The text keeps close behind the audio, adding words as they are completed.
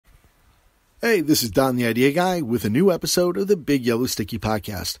Hey, this is Don the Idea Guy with a new episode of the Big Yellow Sticky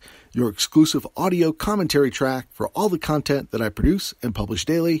Podcast, your exclusive audio commentary track for all the content that I produce and publish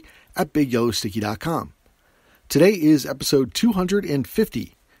daily at BigYellowSticky.com. Today is episode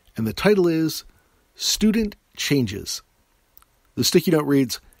 250, and the title is Student Changes. The sticky note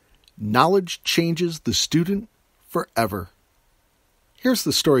reads, Knowledge changes the student forever. Here's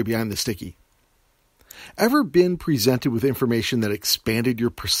the story behind the sticky. Ever been presented with information that expanded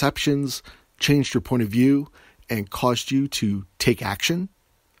your perceptions, changed your point of view, and caused you to take action?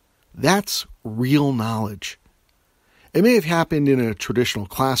 That's real knowledge. It may have happened in a traditional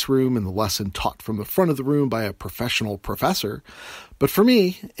classroom and the lesson taught from the front of the room by a professional professor, but for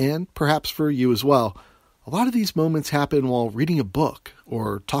me, and perhaps for you as well, a lot of these moments happen while reading a book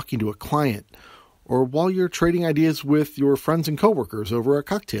or talking to a client, or while you're trading ideas with your friends and coworkers over a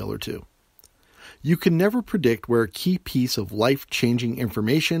cocktail or two. You can never predict where a key piece of life-changing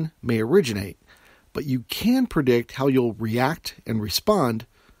information may originate, but you can predict how you'll react and respond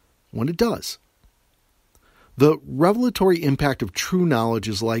when it does. The revelatory impact of true knowledge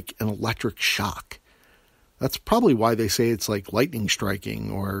is like an electric shock. That's probably why they say it's like lightning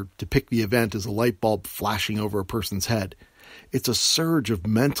striking, or depict the event as a light bulb flashing over a person's head. It's a surge of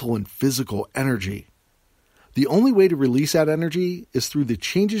mental and physical energy. The only way to release that energy is through the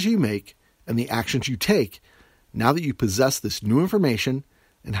changes you make and the actions you take now that you possess this new information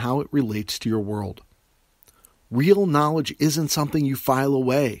and how it relates to your world. Real knowledge isn't something you file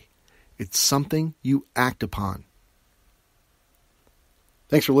away. It's something you act upon.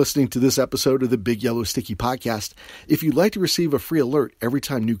 Thanks for listening to this episode of the Big Yellow Sticky Podcast. If you'd like to receive a free alert every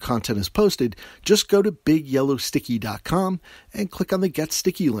time new content is posted, just go to BigYellowSticky.com and click on the Get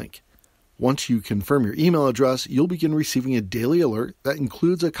Sticky link. Once you confirm your email address, you'll begin receiving a daily alert that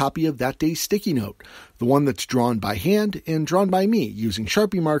includes a copy of that day's sticky note, the one that's drawn by hand and drawn by me using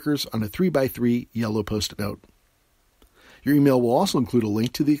Sharpie markers on a 3x3 yellow Post-it note. Your email will also include a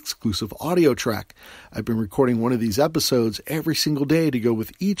link to the exclusive audio track. I've been recording one of these episodes every single day to go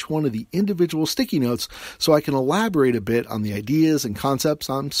with each one of the individual sticky notes so I can elaborate a bit on the ideas and concepts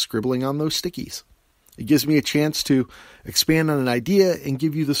I'm scribbling on those stickies. It gives me a chance to expand on an idea and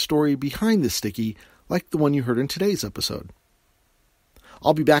give you the story behind the sticky, like the one you heard in today's episode.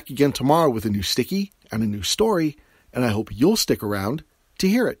 I'll be back again tomorrow with a new sticky and a new story, and I hope you'll stick around to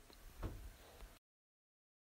hear it.